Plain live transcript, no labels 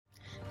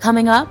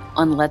Coming up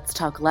on Let's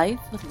Talk Life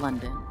with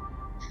London.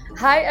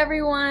 Hi,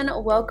 everyone.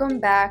 Welcome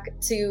back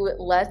to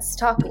Let's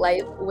Talk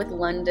Life with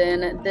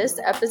London. This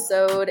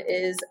episode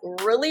is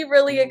really,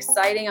 really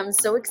exciting. I'm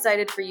so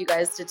excited for you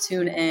guys to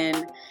tune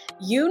in.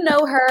 You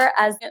know her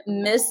as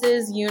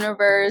Mrs.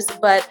 Universe,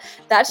 but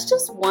that's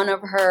just one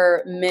of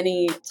her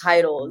many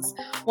titles.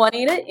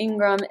 Juanita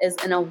Ingram is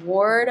an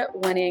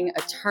award-winning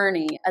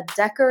attorney, a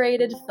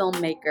decorated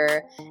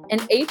filmmaker, an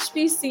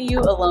HBCU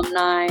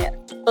alumni,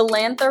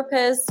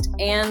 philanthropist,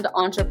 and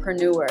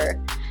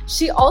entrepreneur.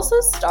 She also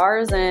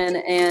stars in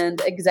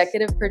and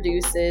executive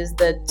produces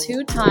the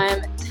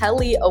two-time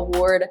Telly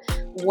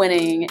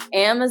Award-winning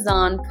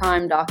Amazon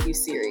Prime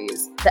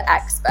docuseries, The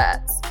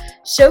Expats,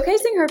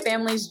 showcasing her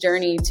family's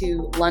journey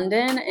to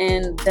London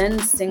and then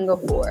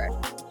Singapore.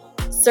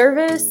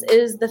 Service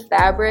is the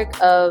fabric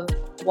of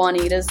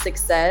Juanita's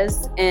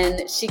success,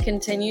 and she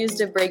continues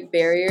to break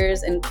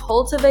barriers and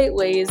cultivate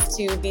ways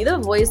to be the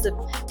voice of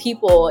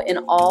people in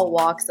all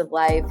walks of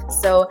life.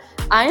 So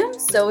I am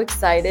so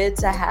excited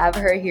to have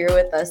her here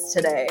with us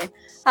today.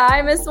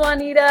 Hi, Miss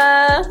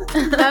Juanita.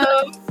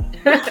 Hello.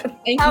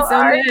 Thank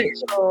you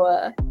so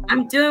much.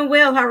 I'm doing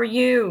well. How are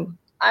you?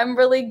 I'm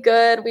really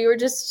good. We were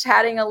just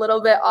chatting a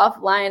little bit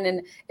offline,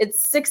 and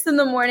it's 6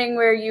 a.m.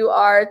 where you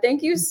are.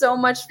 Thank you so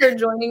much for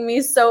joining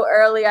me so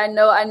early. I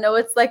know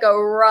it's like a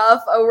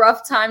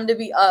rough time to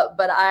be up,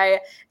 but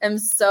I am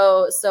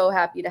so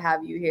happy to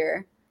have you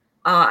here.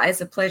 It's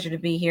a pleasure to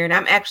be here, and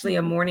I'm actually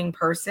a morning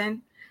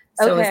person,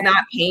 so It's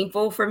not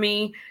painful for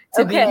me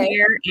to be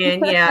here.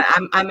 And yeah,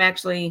 I'm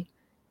actually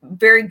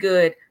very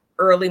good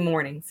early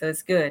morning, so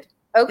it's good.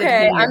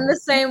 Okay, I'm the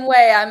same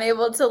way. I'm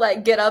able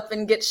to get up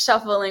and get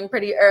shuffling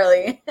pretty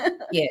early.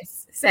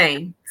 Yes,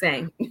 same.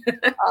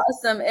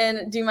 Awesome.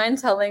 And do you mind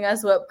telling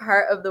us what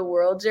part of the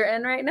world you're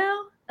in right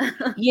now?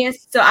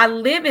 Yes, so I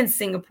live in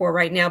Singapore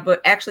right now,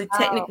 but actually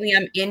technically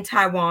I'm in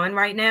Taiwan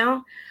right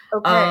now.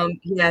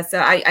 Okay. So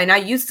I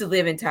used to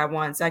live in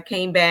Taiwan, so I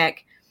came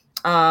back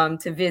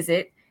to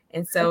visit,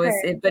 and so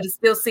but it's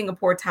still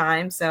Singapore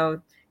time.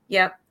 So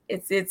yep.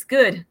 It's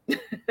good.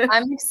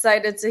 I'm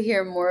excited to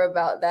hear more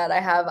about that. I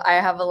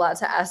have a lot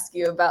to ask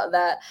you about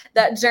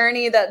that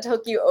journey that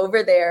took you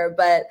over there.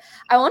 But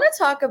I want to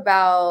talk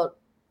about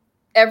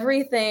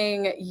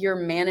everything you're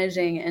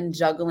managing and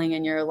juggling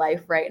in your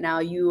life right now.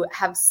 You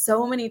have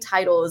so many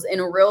titles in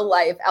real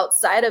life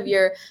outside of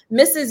your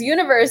Mrs.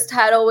 Universe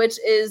title, which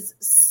is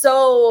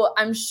so,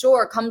 I'm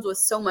sure, comes with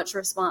so much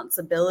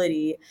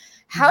responsibility.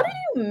 How do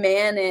you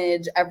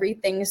manage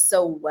everything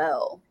so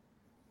well?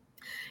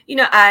 You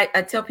know, I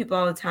tell people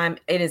all the time,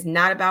 it is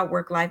not about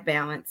work-life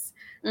balance.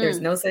 There's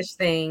no such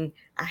thing.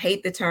 I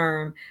hate the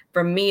term.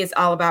 For me, it's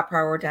all about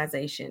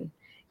prioritization.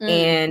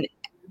 And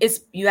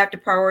you have to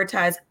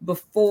prioritize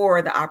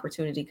before the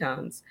opportunity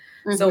comes.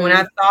 So when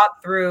I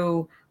thought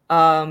through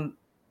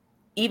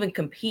even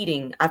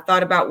competing, I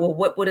thought about, well,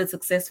 what would a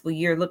successful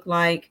year look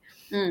like?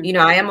 You know,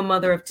 I am a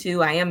mother of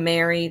two. I am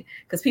married,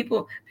 because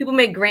people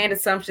make grand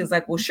assumptions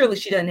like, well, surely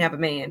she doesn't have a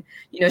man.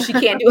 You know, she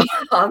can't do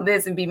all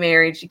this and be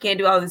married. She can't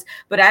do all this.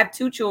 But I have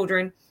two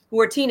children who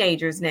are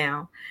teenagers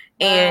now.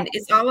 And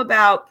it's all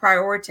about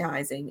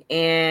prioritizing.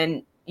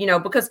 And, you know,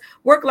 because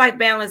work-life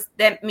balance,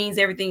 that means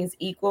everything is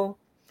equal.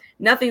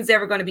 Nothing's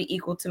ever going to be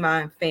equal to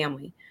my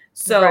family.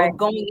 So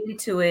going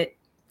into it,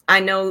 I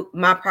know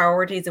my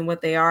priorities and what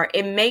they are.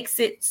 It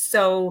makes it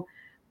so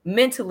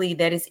mentally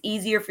that it's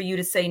easier for you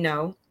to say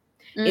no.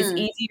 It's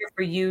easier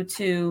for you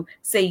to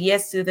say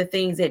yes to the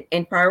things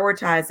and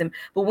prioritize them.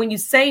 But when you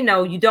say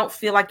no, you don't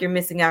feel like you're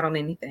missing out on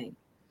anything.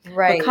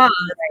 Because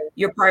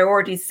your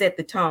priorities set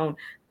the tone.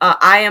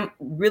 I am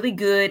really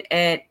good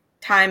at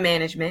time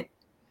management.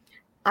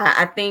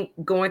 I think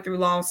going through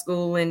law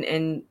school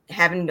and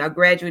having a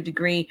graduate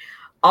degree,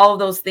 all of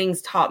those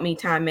things taught me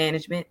time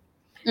management.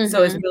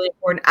 So it's really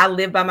important. I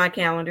live by my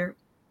calendar.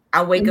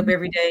 I wake up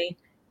every day.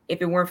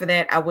 If it weren't for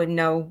that, I wouldn't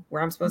know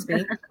where I'm supposed to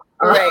be.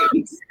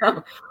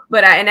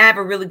 But I have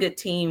a really good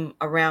team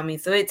around me.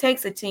 So it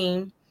takes a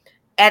team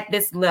at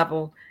this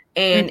level.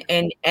 And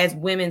as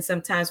women,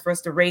 sometimes for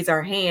us to raise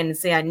our hand and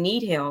say, I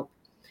need help.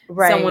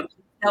 Someone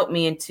help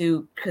me, and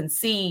to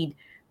concede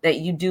that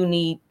you do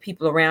need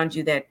people around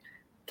you that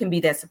can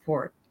be that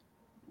support.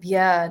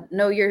 Yeah,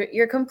 no,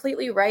 you're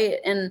completely right.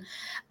 And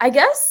I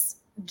guess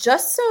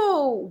just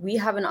so we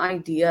have an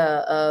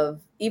idea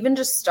of even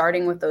just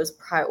starting with those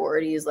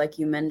priorities, like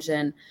you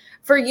mentioned,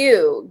 for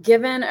you,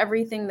 given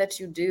everything that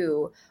you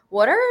do,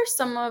 what are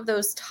some of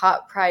those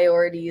top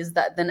priorities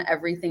that then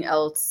everything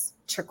else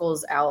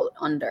trickles out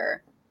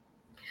under?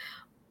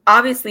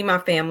 Obviously, my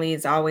family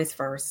is always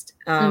first.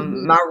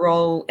 My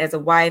role as a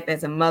wife,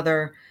 as a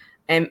mother,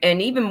 and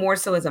even more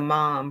so as a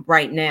mom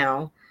right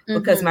now,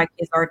 because my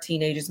kids are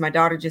teenagers. My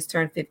daughter just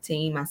turned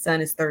 15. My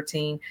son is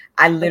 13.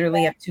 I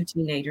literally have two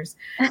teenagers,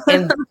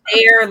 and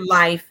their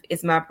life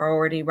is my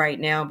priority right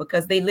now,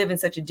 because they live in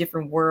such a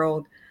different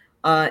world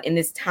in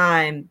this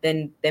time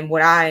than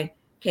what I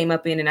came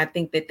up in. And I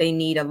think that they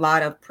need a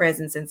lot of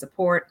presence and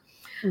support.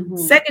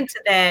 Second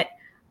to that,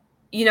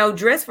 you know,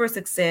 dress for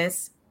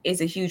success.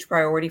 is a huge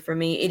priority for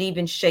me. It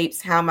even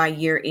shapes how my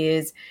year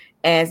is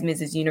as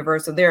Mrs.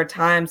 Universe. So there are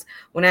times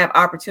when I have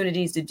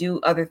opportunities to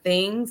do other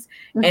things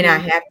and I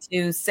have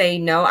to say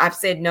no. I've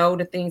said no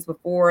to things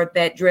before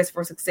that Dress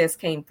for Success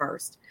came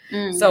first.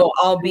 So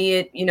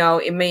albeit,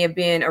 it may have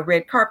been a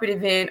red carpet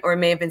event or it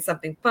may have been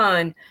something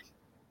fun,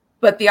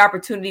 but the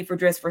opportunity for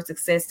Dress for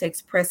Success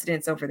takes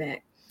precedence over that.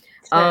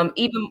 Sure.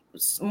 Even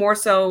more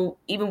so,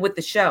 even with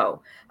the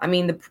show. I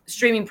mean, the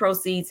streaming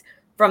proceeds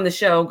from the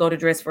show go to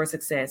Dress for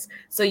Success.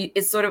 So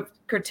it sort of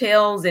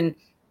curtails and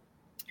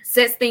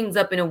sets things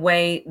up in a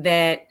way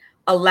that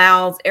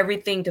allows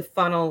everything to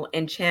funnel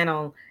and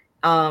channel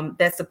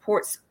that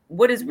supports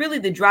what is really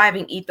the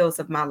driving ethos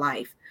of my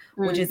life,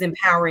 which is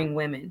empowering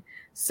women.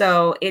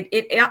 So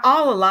it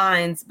all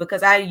aligns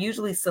because I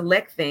usually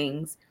select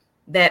things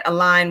that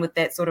align with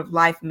that sort of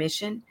life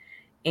mission.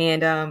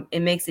 And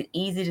it makes it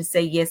easy to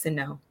say yes and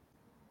no.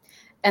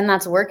 And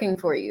that's working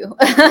for you.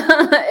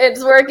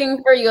 It's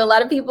working for you. A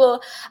lot of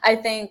people, I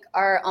think,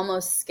 are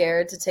almost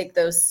scared to take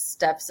those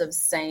steps of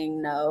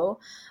saying no.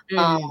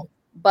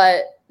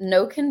 But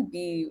no can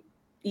be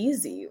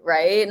easy,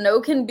 right?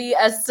 No can be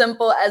as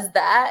simple as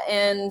that.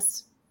 And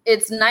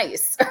it's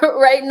nice,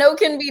 right? No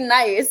can be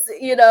nice,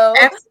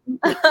 Absolutely.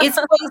 It's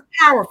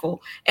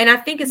powerful. And I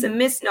think it's a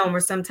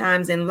misnomer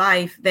sometimes in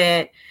life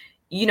that,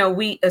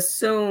 we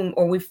assume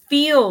or we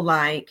feel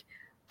like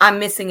I'm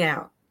missing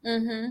out.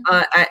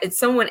 If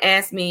someone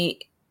asked me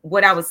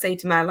what I would say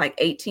to my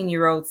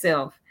 18-year-old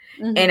self,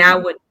 and I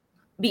would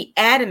be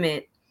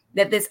adamant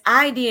that this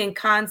idea and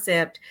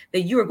concept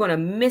that you are going to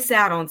miss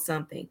out on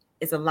something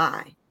is a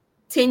lie.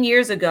 10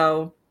 years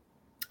ago,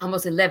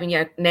 almost 11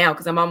 years now,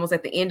 because I'm almost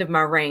at the end of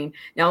my reign.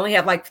 Now I only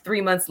have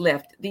 3 months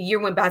left. The year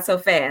went by so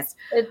fast.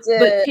 It did.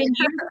 But 10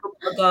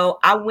 years ago,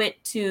 I went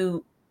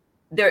to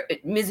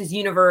Mrs.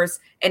 Universe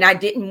and I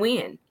didn't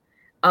win.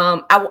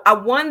 I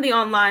won the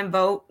online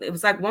vote. It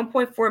was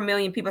 1.4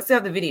 million people. I still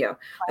have the video.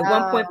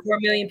 1.4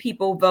 million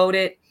people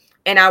voted,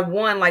 and I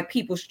won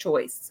People's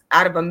Choice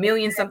out of a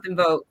million something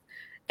votes.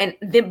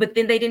 But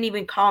then they didn't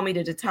even call me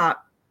to the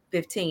top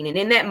 15. And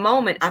in that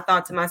moment, I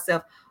thought to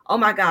myself, "Oh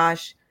my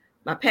gosh,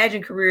 my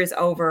pageant career is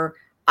over.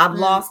 I've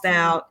lost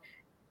out."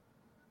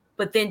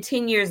 But then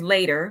 10 years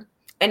later,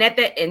 and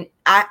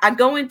I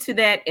go into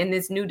that in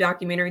this new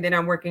documentary that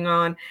I'm working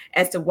on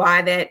as to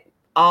why that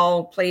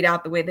all played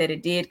out the way that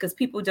it did, because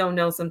people don't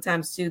know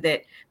sometimes too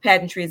that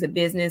pageantry is a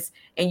business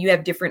and you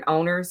have different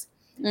owners.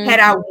 Had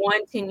I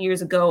won 10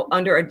 years ago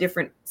under a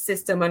different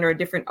system, under a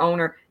different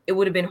owner, it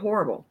would have been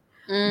horrible.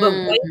 But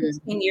waiting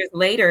 10 years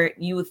later,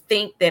 you would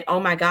think that, oh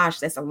my gosh,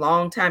 that's a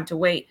long time to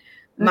wait.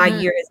 My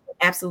year is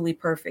absolutely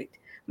perfect.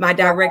 My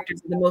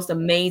directors are the most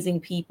amazing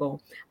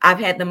people. I've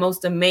had the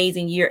most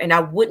amazing year, and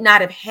I would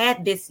not have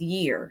had this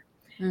year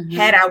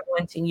had I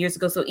won 10 years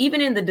ago. So even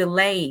in the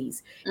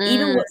delays,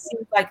 even what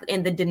seems like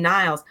in the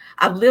denials,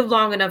 I've lived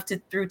long enough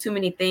through too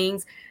many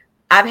things.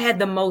 I've had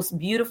the most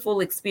beautiful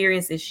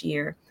experience this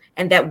year,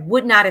 and that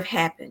would not have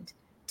happened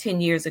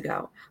 10 years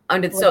ago.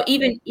 So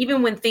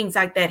even when things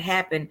like that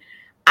happen,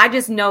 I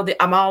just know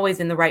that I'm always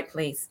in the right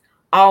place,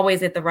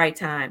 always at the right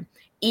time.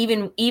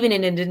 Even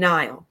in a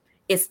denial,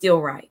 it's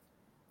still right.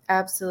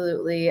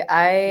 Absolutely.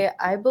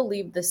 I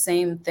believe the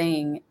same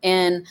thing.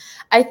 And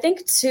I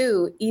think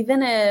too,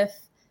 even if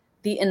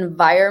the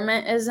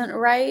environment isn't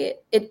right,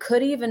 it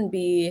could even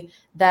be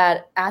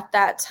that at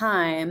that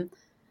time,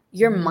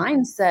 your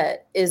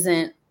mindset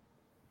isn't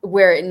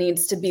where it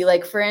needs to be.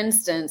 Like, for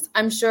instance,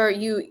 I'm sure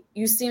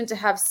you seem to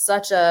have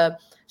such a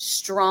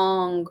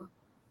strong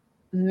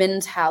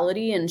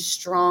mentality and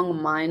strong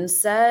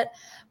mindset,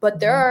 but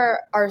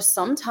there are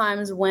some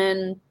times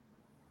when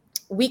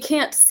we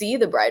can't see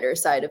the brighter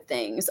side of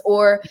things,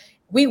 or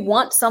we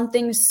want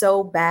something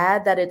so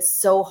bad that it's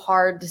so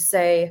hard to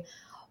say,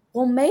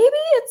 well, maybe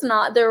it's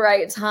not the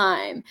right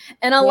time.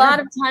 And a lot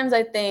of times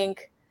I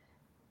think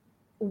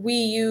we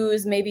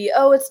use maybe,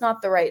 oh, it's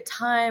not the right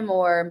time,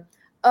 or,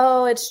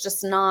 oh, it's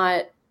just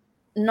not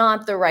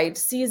the right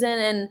season.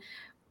 And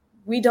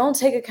we don't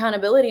take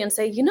accountability and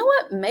say, you know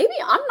what, maybe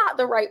I'm not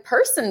the right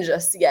person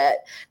just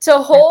yet to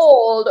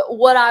hold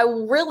what I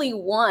really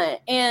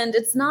want. And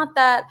it's not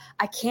that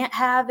I can't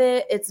have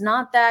it. It's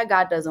not that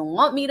God doesn't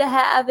want me to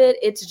have it.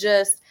 It's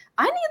just,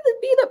 I need to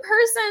be the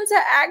person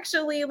to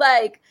actually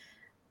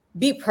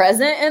be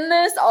present in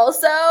this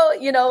also,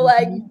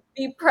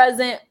 be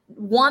present,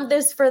 want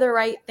this for the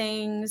right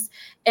things,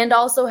 and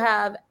also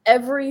have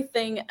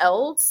everything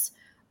else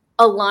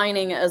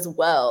aligning as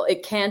well.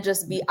 It can't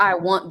just be, I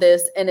want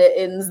this and it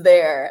ends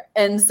there.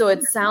 And so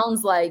it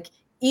sounds like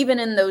even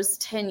in those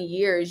 10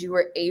 years, you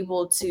were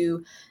able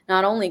to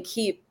not only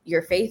keep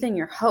your faith and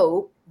your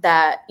hope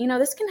that,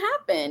 this can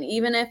happen,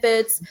 even if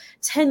it's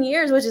 10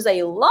 years, which is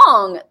a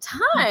long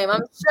time.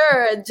 I'm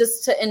sure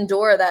just to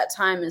endure that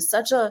time is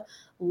such a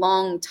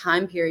long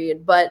time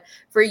period. But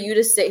for you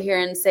to sit here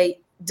and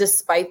say,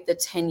 despite the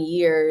 10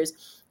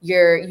 years,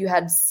 you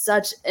had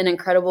such an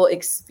incredible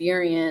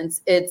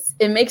experience.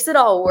 It makes it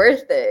all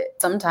worth it.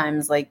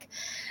 Sometimes like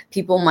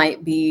people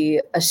might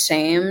be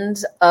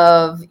ashamed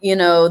of,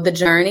 the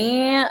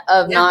journey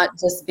of not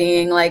just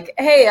being like,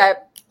 hey, I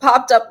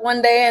popped up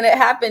one day and it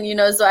happened,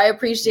 so I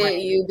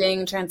appreciate you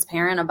being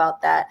transparent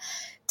about that.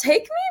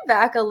 Take me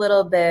back a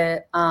little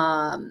bit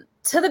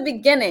to the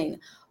beginning.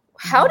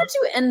 How did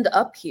you end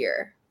up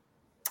here?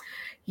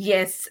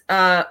 Yes.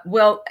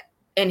 Well,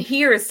 and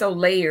here is so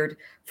layered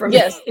for me.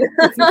 Yes.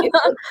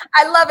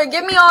 I love it.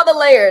 Give me all the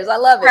layers. I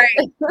love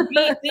it.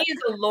 Me as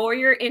a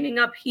lawyer ending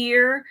up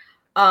here,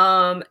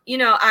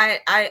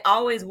 I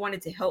always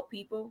wanted to help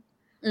people.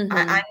 Mm-hmm.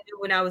 I knew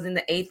when I was in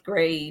the 8th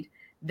grade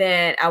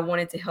that I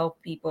wanted to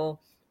help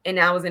people. And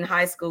I was in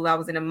high school. I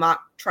was in a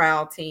mock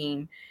trial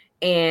team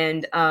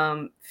and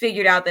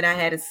figured out that I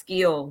had a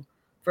skill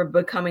for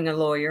becoming a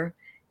lawyer.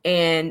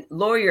 And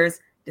lawyers,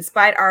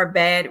 despite our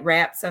bad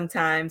rap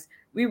sometimes,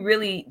 we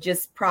really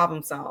just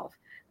problem solve.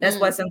 That's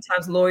why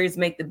sometimes lawyers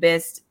make the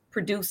best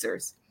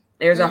producers.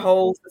 There's a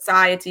whole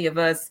society of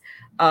us,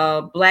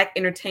 Black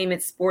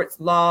Entertainment Sports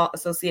Law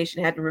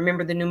Association, I had to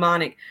remember the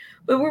mnemonic.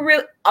 But we're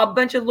really a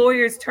bunch of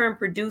lawyers turned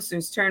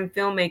producers, turned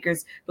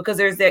filmmakers, because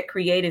there's that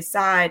creative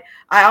side.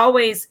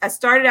 I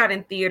started out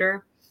in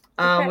theater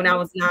when I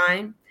was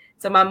 9.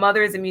 So my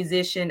mother is a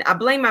musician. I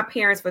blame my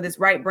parents for this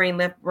right brain,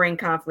 left brain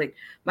conflict.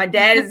 My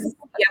dad is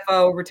a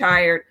CFO,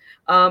 retired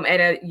at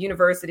a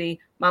university.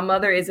 My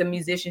mother is a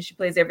musician. She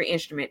plays every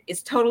instrument.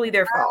 It's totally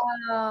their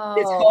fault.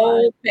 This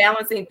whole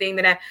balancing thing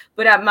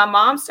but my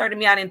mom started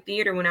me out in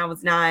theater when I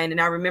was 9. And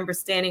I remember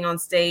standing on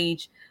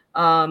stage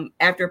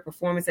after a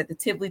performance at the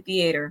Tivoli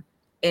Theater.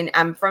 And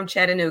I'm from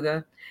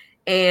Chattanooga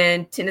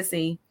and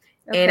Tennessee.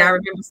 Okay. And I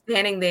remember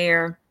standing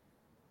there.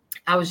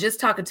 I was just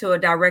talking to a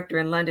director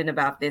in London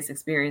about this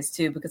experience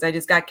too, because I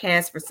just got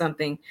cast for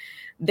something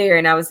there.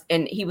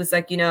 And he was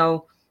like,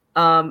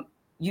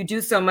 you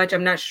do so much.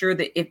 I'm not sure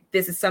that if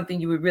this is something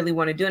you would really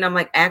want to do. And I'm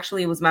like,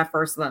 actually, it was my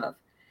first love.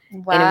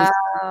 Wow.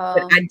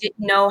 But I didn't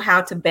know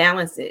how to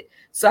balance it.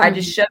 So I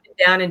just shoved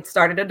it down and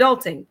started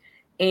adulting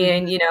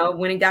and,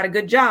 went and got a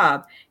good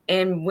job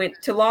and went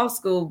to law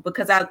school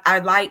because I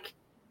like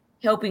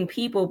helping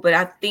people. But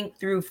I think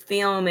through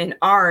film and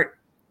art,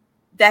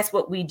 that's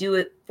what we do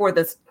it for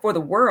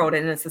the world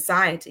and the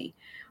society.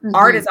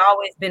 Art has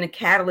always been a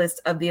catalyst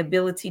of the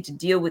ability to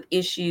deal with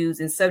issues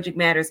and subject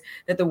matters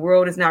that the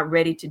world is not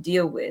ready to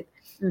deal with.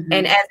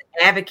 And as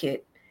an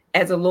advocate,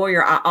 as a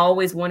lawyer, I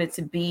always wanted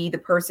to be the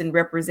person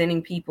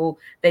representing people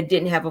that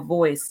didn't have a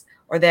voice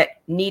or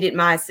that needed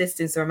my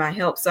assistance or my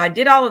help. So I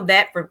did all of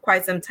that for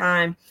quite some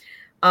time.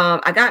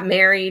 I got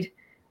married,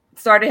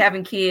 started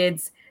having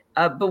kids.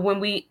 But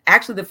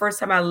the first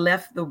time I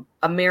left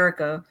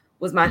America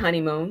was my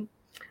honeymoon.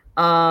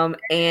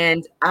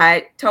 And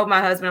I told my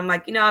husband, I'm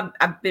like,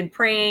 I've been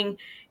praying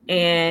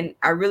and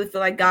I really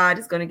feel like God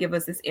is going to give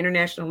us this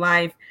international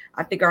life.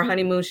 I think our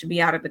honeymoon should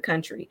be out of the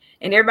country.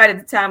 And everybody at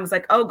the time was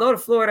like, oh, go to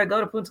Florida, go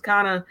to Punta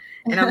Cana.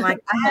 And I'm like,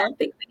 I don't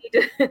think we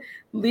need to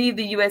leave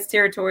the U.S.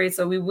 territory.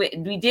 So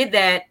we did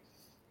that.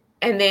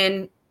 And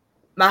then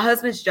my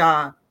husband's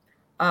job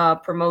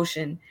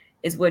promotion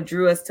is what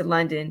drew us to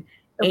London.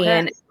 Okay.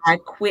 And I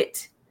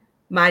quit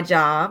my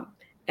job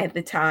at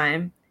the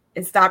time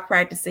and stopped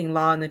practicing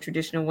law in the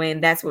traditional way.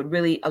 And that's what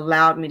really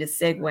allowed me to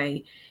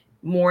segue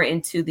more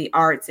into the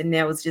arts. And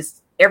that was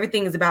just,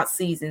 everything is about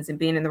seasons and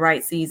being in the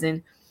right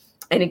season.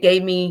 And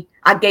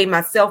I gave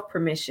myself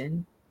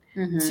permission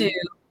to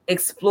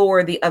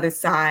explore the other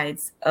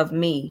sides of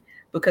me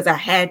because I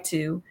had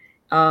to.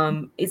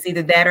 It's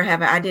either that or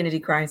have an identity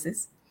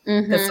crisis.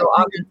 Because so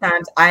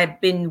oftentimes I've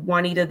been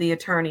Juanita the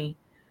attorney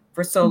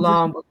for so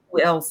long, but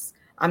who else?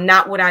 I'm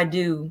not what I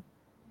do.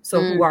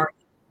 So who are you?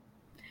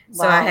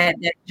 So I had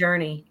that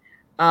journey.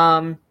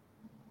 And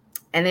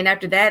then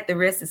after that, the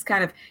rest is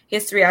kind of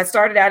history. I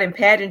started out in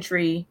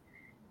pageantry.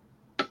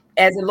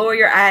 As a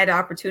lawyer, I had the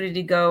opportunity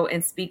to go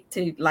and speak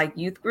to like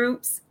youth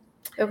groups.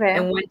 Okay.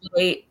 And one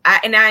day,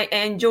 I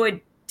enjoyed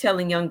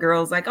telling young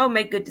girls like, oh,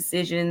 make good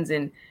decisions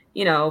and,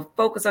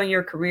 focus on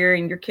your career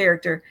and your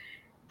character.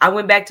 I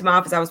went back to my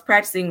office. I was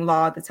practicing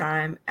law at the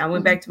time. I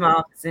went back to my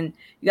office and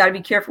you got to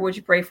be careful what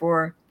you pray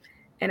for.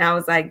 And I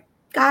was like,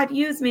 God,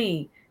 use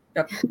me.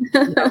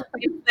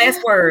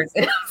 Last words.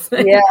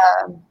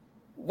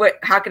 Like,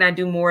 how can I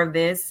do more of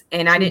this?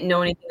 And I didn't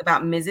know anything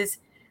about Mrs.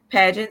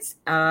 pageants.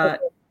 I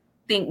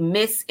think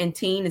Miss and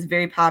Teen is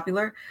very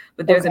popular,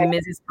 but there's a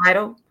Mrs.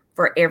 title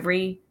for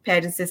every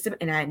pageant system.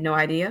 And I had no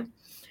idea.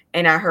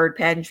 And I heard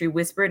pageantry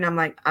whispered and I'm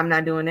like, I'm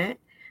not doing that.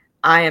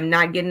 I am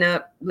not getting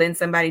up, letting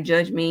somebody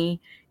judge me.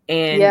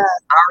 And I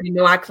already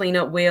know I clean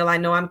up well. I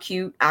know I'm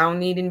cute. I don't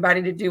need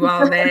anybody to do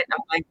all of that. I'm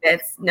like,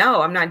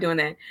 I'm not doing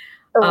that.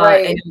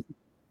 And it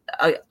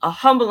was a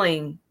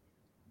humbling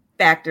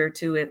factor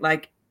to it.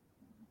 Like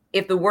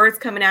if the words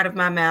coming out of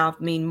my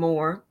mouth mean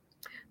more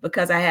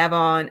because I have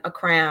on a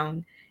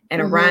crown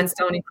and a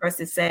rhinestone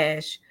encrusted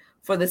sash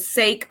for the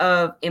sake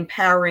of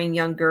empowering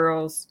young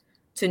girls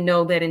to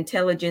know that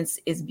intelligence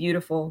is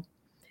beautiful,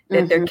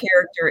 that their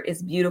character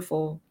is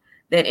beautiful,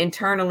 that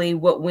internally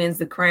what wins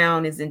the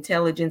crown is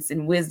intelligence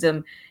and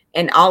wisdom,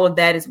 and all of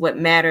that is what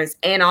matters.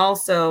 And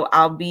also,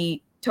 I'll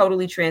be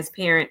totally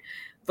transparent,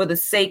 for the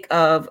sake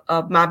of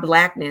my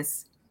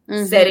Blackness,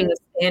 setting a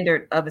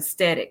standard of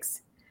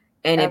aesthetics.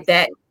 And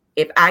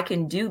if I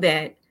can do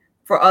that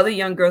for other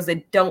young girls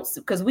that don't,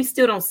 because we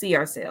still don't see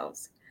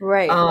ourselves,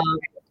 Right.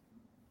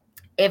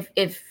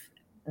 if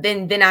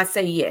then I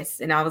say yes.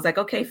 And I was like,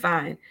 okay,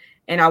 fine.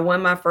 And I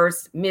won my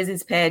first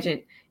Mrs.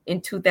 pageant in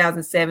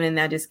 2007, and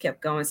I just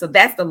kept going. So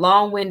that's the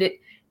long-winded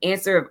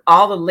answer of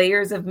all the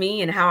layers of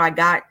me and how I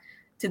got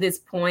to this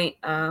point.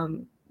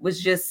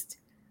 Was just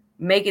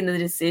making the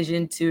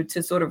decision to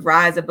sort of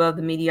rise above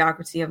the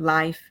mediocrity of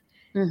life,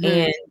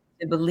 and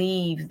to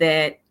believe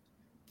that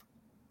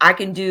I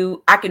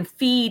can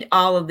feed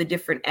all of the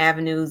different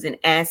avenues and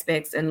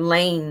aspects and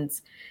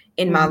lanes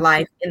in my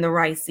life in the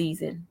right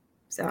season.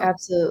 So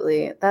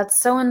absolutely. That's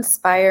so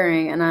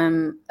inspiring. And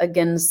I'm,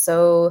 again,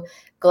 so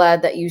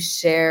glad that you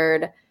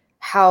shared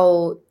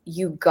how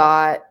you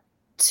got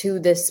to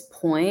this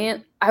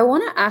point. I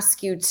want to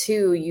ask you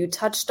too, you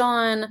touched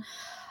on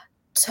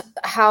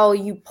how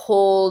you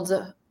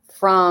pulled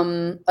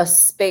from a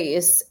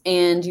space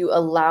and you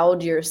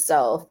allowed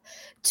yourself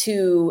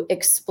to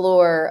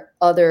explore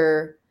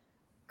other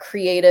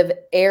creative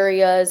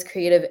areas,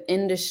 creative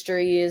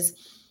industries.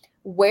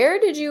 Where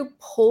did you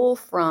pull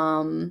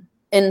from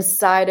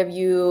inside of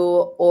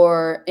you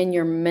or in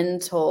your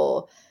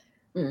mental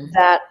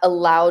that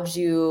allowed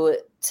you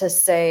to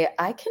say,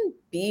 I can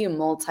be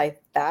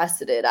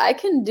multifaceted. I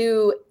can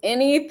do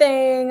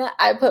anything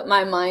I put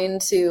my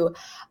mind to,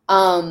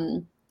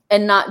 and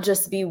not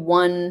just be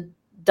one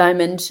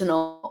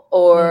dimensional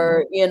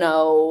or,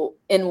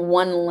 in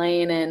one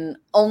lane and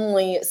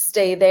only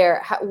stay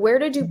there. Where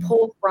did you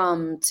pull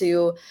from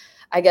to,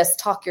 I guess,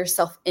 talk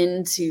yourself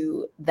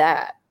into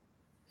that?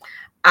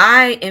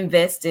 I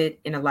invested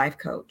in a life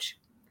coach.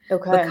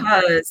 Okay.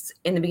 Because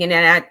in the beginning,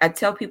 I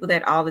tell people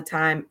that all the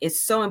time,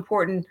 it's so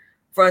important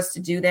for us to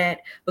do that,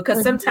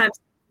 because sometimes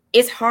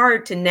it's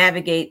hard to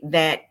navigate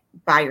that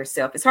by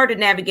yourself. It's hard to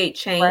navigate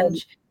change.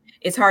 Right.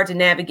 It's hard to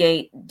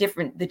navigate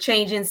the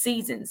change in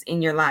seasons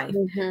in your life.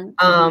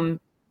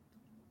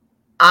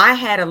 I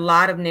had a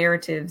lot of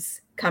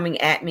narratives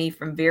coming at me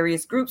from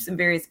various groups and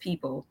various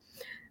people.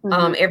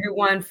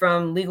 Everyone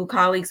from legal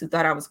colleagues who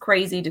thought I was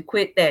crazy to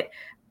quit that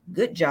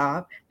good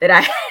job that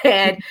I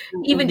had,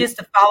 even just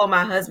to follow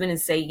my husband and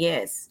say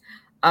yes.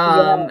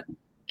 And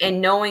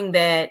knowing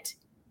that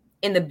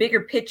in the bigger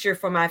picture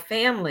for my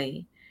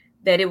family,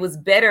 that it was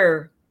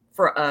better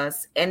for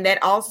us. And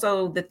that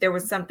also that there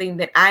was something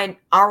that I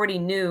already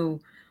knew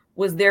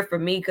was there for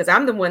me, because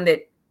I'm the one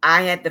that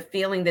I had the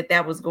feeling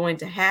that was going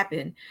to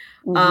happen.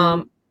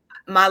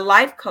 My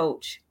life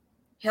coach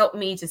helped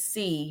me to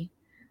see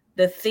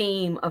the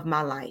theme of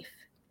my life.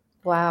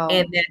 Wow.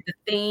 And that the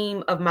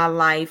theme of my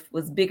life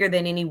was bigger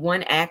than any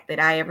one act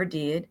that I ever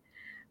did.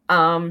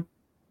 I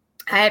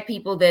had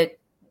people that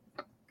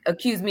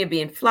accused me of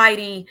being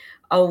flighty.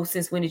 Oh,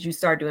 since when did you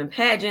start doing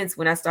pageants?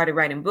 When I started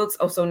writing books.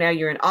 Oh, so now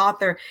you're an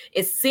author.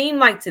 It seemed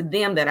like to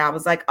them that I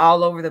was like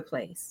all over the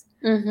place.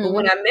 But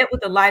when I met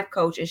with the life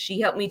coach and she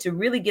helped me to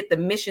really get the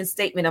mission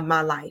statement of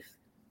my life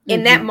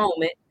in that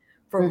moment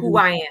for who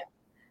I am,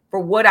 for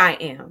what I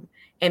am,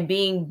 and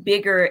being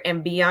bigger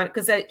and beyond,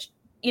 because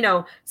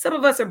some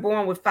of us are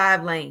born with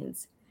 5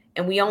 lanes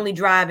and we only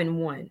drive in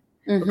one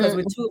because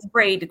we're too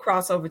afraid to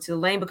cross over to the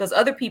lane, because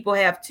other people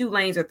have 2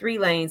 lanes or 3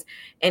 lanes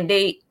and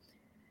they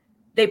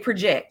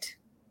project.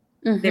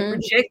 They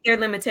project their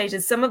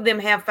limitations. Some of them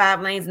have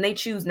 5 lanes and they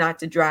choose not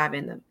to drive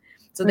in them.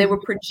 So they will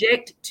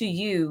project to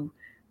you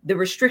the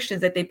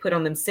restrictions that they put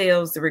on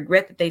themselves, the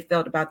regret that they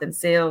felt about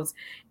themselves.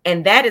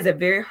 And that is a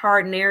very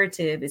hard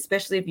narrative,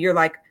 especially if you're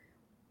like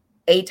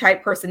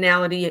A-type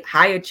personality,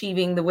 high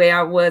achieving the way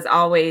I was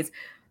always,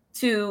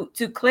 to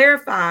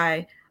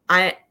clarify,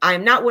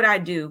 I'm not what I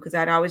do, because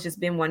I'd always just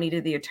been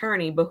Juanita the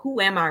attorney, but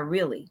who am I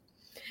really?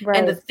 Right.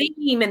 And the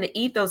theme and the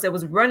ethos that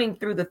was running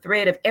through the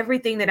thread of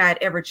everything that I'd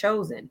ever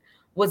chosen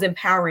was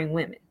empowering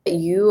women.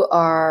 You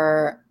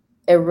are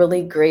a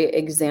really great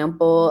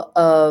example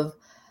of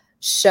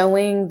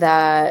showing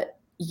that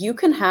you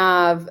can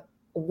have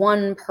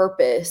one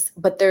purpose,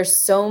 but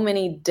there's so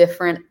many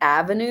different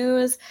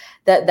avenues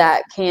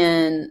that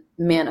can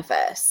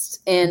manifest,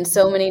 and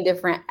so many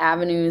different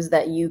avenues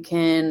that you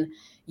can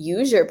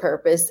use your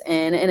purpose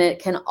in, and it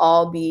can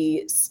all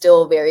be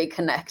still very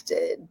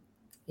connected.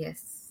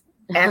 Yes.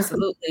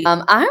 Absolutely.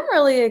 I'm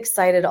really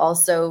excited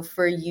also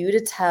for you to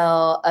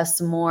tell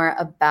us more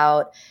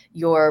about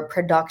your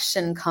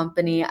production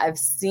company. I've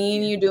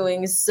seen you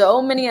doing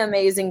so many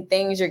amazing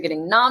things. You're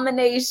getting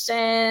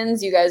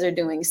nominations. You guys are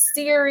doing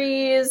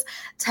series.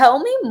 Tell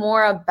me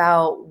more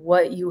about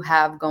what you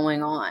have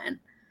going on.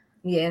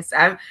 Yes,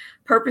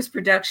 Purpose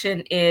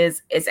Production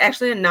it's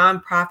actually a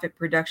nonprofit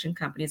production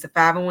company. It's a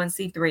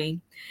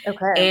 501c3.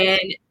 Okay.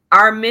 And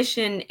our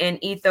mission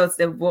and ethos,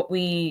 that what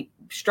we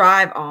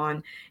strive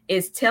on,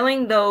 is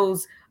telling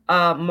those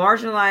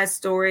marginalized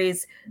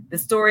stories, the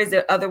stories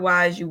that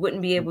otherwise you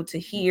wouldn't be able to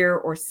hear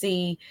or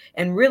see,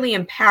 and really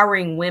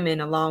empowering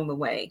women along the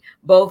way,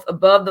 both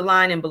above the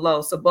line and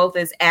below. So both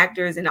as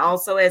actors and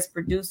also as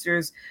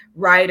producers,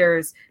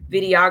 writers,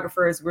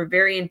 videographers, we're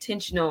very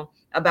intentional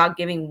about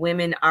giving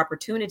women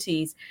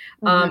opportunities.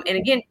 And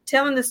again,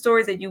 telling the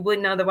stories that you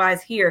wouldn't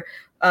otherwise hear.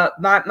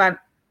 My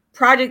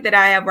project that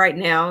I have right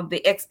now,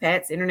 the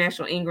expats,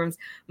 International Ingrams,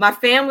 my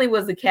family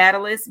was the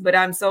catalyst, but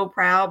I'm so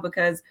proud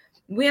because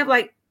we have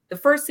like the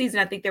first season,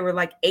 I think there were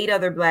like 8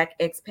 other Black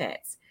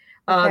expats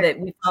that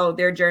we followed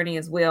their journey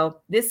as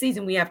well. This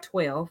season we have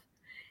 12.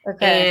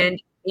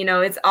 And,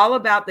 it's all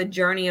about the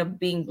journey of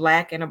being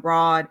Black and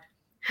abroad.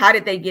 How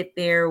did they get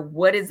there?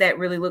 What does that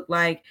really look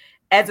like?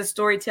 As a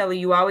storyteller,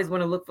 you always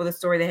want to look for the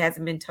story that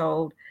hasn't been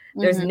told.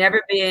 There's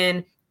never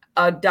been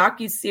a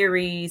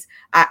docuseries.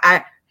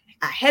 I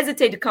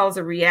hesitate to call it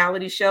a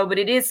reality show, but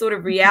it is sort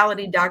of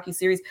reality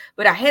docuseries.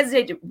 But I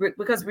hesitate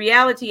because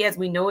reality as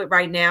we know it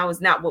right now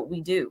is not what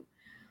we do.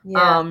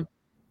 Yeah.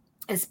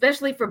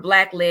 Especially for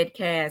Black-led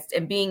cast,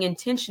 and being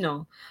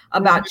intentional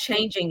about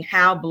changing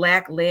how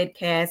Black-led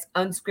cast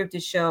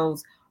unscripted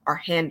shows are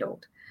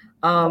handled.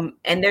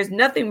 And there's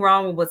nothing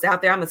wrong with what's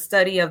out there. I'm a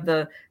study of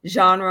the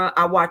genre.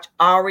 I watch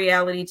all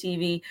reality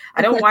TV.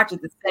 I don't watch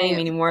it the same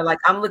anymore. Like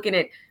I'm looking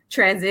at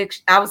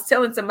transition. I was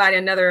telling somebody,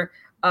 another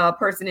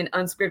person in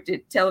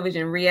unscripted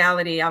television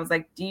reality, I was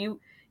like, you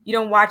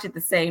don't watch it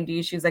the same, do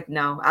you? She was like,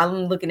 no,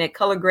 I'm looking at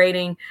color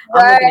grading.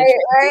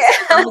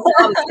 I'm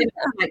looking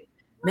at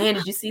man,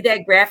 did you see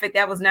that graphic?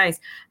 That was nice.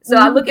 So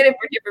I look at it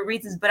for different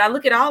reasons, but I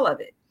look at all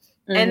of it.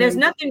 And there's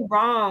nothing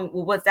wrong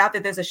with what's out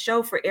there. There's a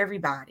show for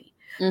everybody.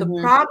 The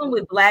problem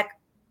with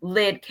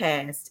Black-led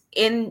cast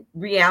in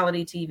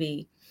reality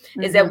TV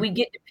is that we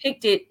get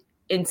depicted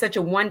in such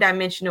a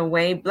one-dimensional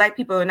way. Black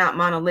people are not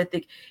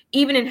monolithic,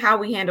 even in how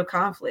we handle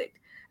conflict.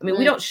 I mean,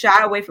 we don't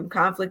shy away from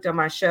conflict on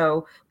my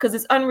show because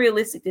it's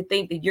unrealistic to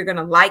think that you're going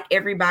to like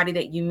everybody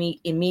that you meet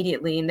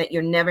immediately and that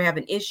you'll never have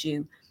an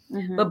issue.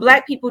 But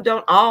Black people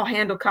don't all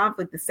handle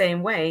conflict the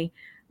same way.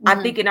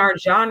 I think in our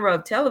genre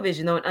of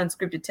television, though, in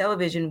unscripted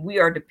television, we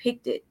are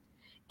depicted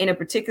in a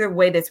particular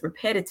way that's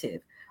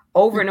repetitive.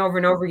 Over and over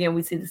and over again,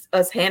 we see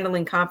us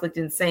handling conflict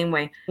in the same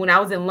way. When I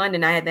was in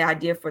London, I had the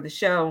idea for the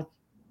show.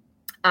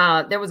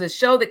 There was a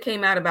show that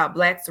came out about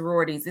Black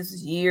sororities. This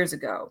was years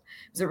ago.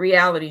 It was a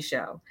reality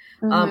show.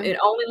 It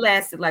only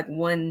lasted like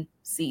 1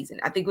 season.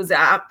 I think it was,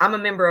 I'm a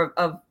member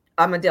of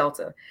I'm a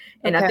Delta.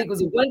 And I think it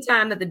was one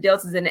time that the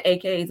Deltas and the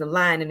AKs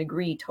aligned and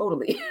agreed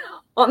totally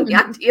on the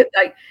idea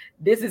like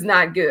this is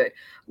not good.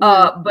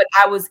 But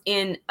I was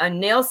in a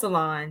nail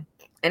salon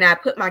and I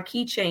put my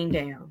keychain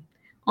down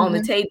on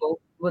the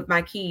table with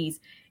my keys.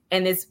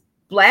 And this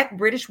Black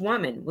British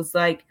woman was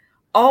like,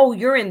 oh,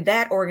 you're in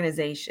that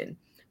organization.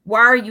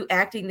 Why are you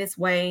acting this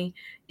way?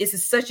 This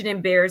is such an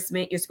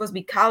embarrassment. You're supposed to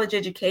be college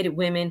educated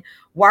women.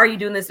 Why are you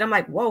doing this? And I'm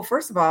like, whoa,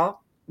 first of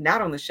all,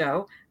 not on the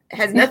show. It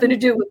has nothing to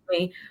do with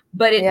me.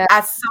 But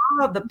I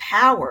saw the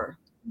power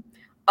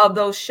of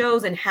those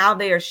shows and how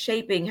they are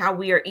shaping how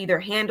we are either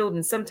handled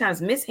and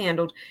sometimes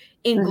mishandled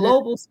in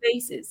global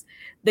spaces.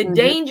 The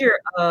danger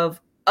of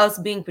us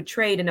being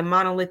portrayed in a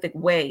monolithic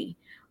way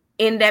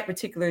in that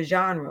particular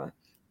genre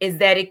is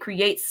that it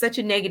creates such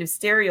a negative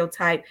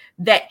stereotype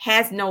that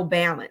has no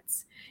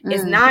balance.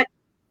 It's not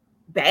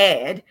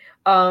bad.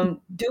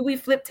 Do we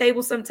flip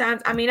tables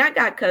sometimes? I mean, I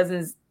got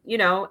cousins,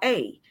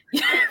 hey,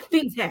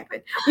 things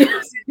happen.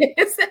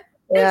 It's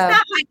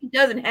not like it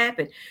doesn't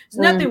happen.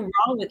 There's nothing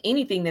wrong with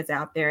anything that's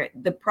out there.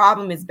 The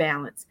problem is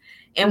balance.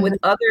 And with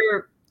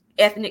other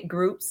ethnic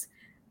groups,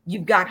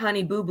 you've got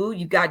Honey Boo Boo,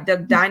 you've got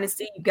Duck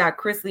Dynasty, you've got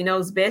Chrisley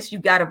Knows Best,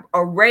 you've got an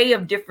array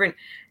of different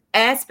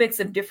aspects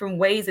of different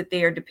ways that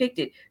they are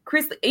depicted.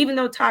 Chrisley, even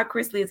though Todd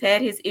Chrisley has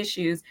had his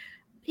issues,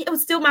 it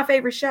was still my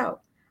favorite show.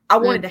 I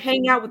wanted to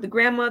hang out with the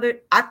grandmother.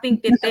 I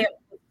think that they're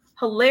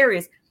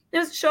hilarious.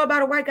 There's a show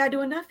about a white guy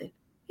doing nothing.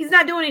 He's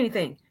not doing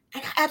anything.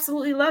 And I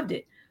absolutely loved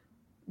it.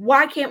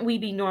 Why can't we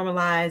be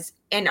normalized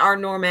and our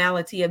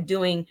normality of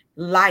doing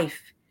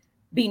life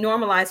be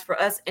normalized for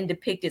us and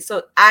depicted?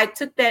 So I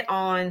took that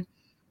on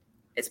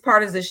as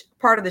part of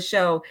the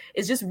show,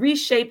 is just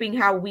reshaping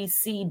how we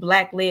see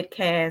Black-led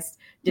cast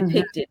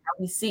depicted, how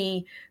we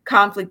see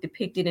conflict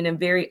depicted in a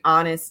very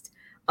honest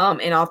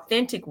and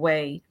authentic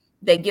way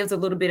that gives a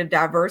little bit of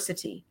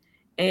diversity.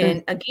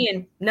 And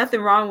again,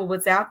 nothing wrong with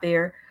what's out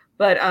there,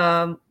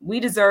 but we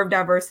deserve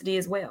diversity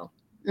as well.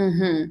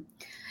 And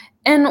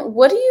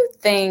what do you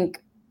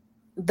think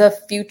the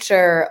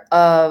future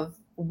of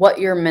what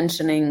you're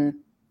mentioning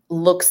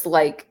looks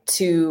like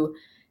to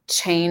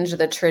change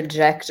the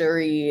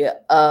trajectory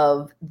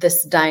of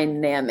this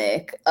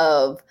dynamic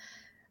of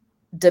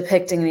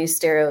depicting these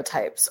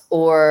stereotypes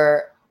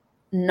or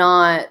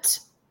not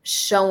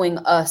showing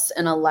us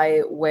in a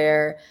light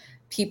where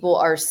people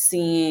are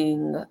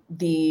seeing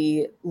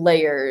the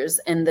layers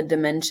and the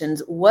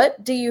dimensions?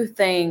 What do you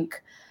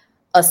think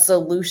a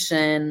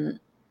solution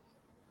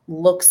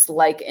looks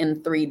like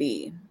in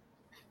 3D?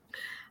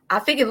 I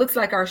think it looks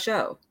like our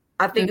show.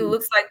 I think it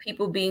looks like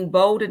people being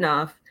bold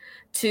enough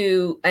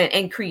to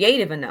and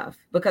creative enough,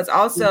 because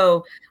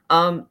also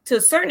to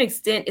a certain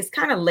extent it's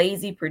kind of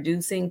lazy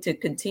producing to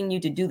continue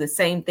to do the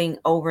same thing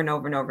over and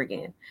over and over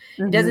again.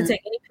 It doesn't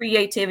take any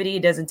creativity.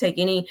 It doesn't take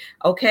any,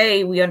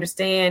 okay, we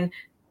understand,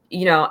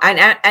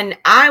 and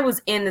I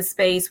was in the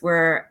space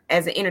where,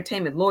 as an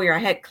entertainment lawyer, I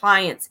had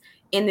clients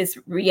in this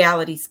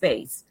reality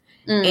space.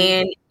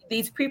 And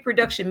these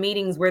pre-production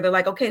meetings where they're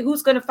like, okay,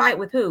 who's going to fight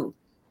with who?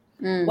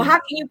 Well, how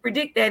can you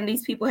predict that? And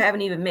these people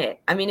haven't even met.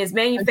 I mean, it's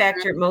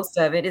manufactured, most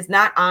of it. It's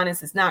not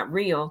honest. It's not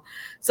real.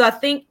 So I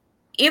think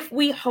if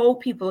we hold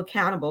people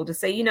accountable to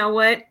say, you know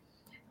what,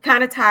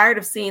 kind of tired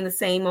of seeing the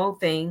same old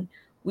thing.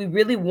 We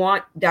really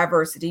want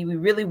diversity. We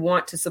really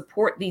want to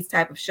support these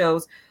type of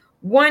shows.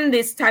 One,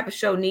 this type of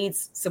show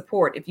needs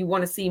support if you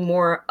want to see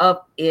more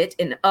of it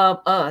and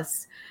of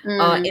us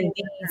in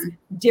these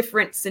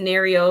different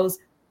scenarios.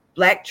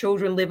 Black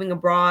children living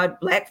abroad,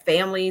 Black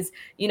families,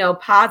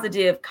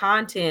 positive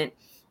content.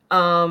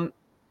 And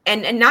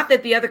not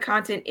that the other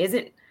content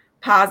isn't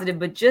positive,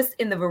 but just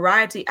in the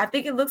variety, I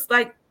think it looks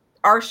like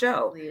our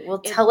show. Well,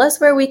 tell us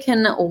where we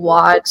can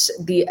watch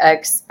the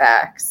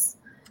X-Facts.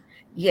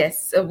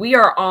 Yes, so we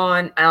are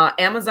on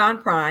Amazon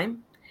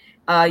Prime,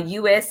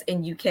 US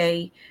and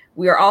UK.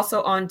 We are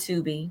also on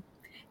Tubi.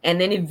 And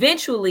then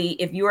eventually,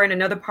 if you are in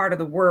another part of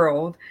the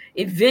world,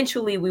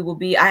 eventually we will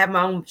be, I have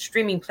my own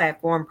streaming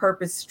platform,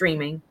 Purpose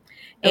Streaming.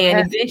 And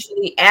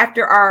eventually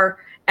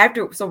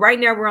so right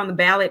now we're on the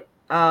ballot,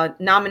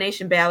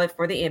 nomination ballot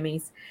for the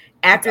Emmys.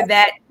 After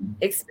that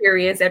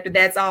experience, after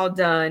that's all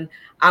done,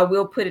 I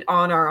will put it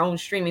on our own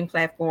streaming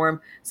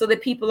platform so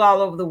that people all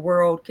over the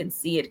world can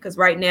see it. Because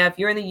right now, if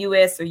you're in the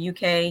US or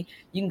UK,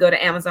 you can go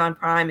to Amazon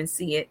Prime and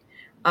see it.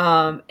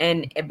 But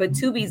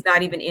Tubi's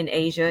not even in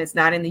Asia. It's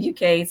not in the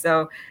UK.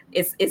 So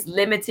it's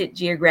limited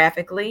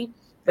geographically.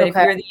 But if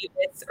you're in the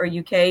US or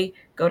UK,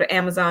 go to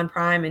Amazon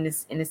Prime and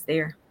it's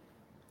there.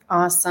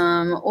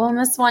 Awesome. Well,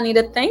 Miss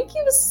Juanita, thank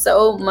you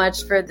so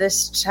much for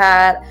this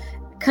chat.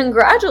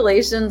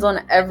 Congratulations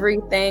on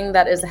everything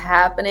that is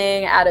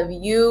happening out of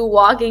you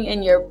walking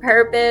in your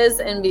purpose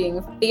and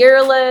being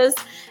fearless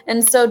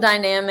and so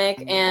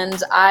dynamic.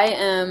 And I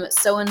am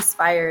so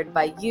inspired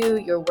by you,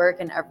 your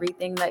work, and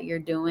everything that you're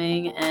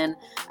doing. And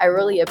I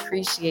really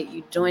appreciate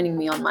you joining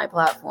me on my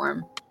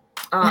platform.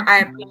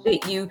 I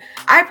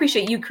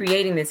appreciate you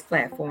creating this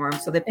platform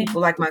so that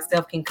people like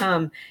myself can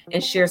come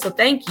and share. So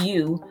thank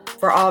you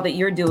for all that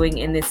you're doing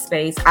in this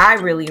space. I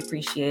really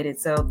appreciate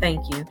it. So thank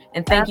you.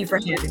 And thank you for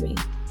having me.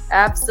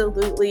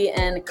 Absolutely.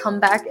 And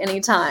come back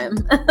anytime.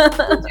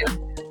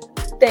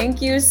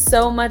 Thank you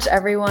so much,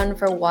 everyone,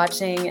 for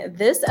watching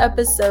this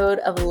episode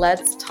of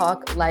Let's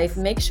Talk Life.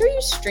 Make sure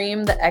you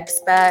stream the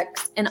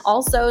X-Facts and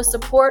also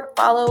support,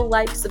 follow,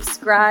 like,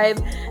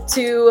 subscribe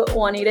to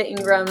Juanita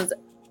Ingram's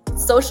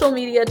social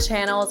media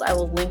channels. I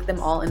will link them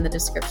all in the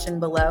description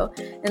below.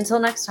 Until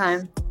next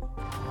time.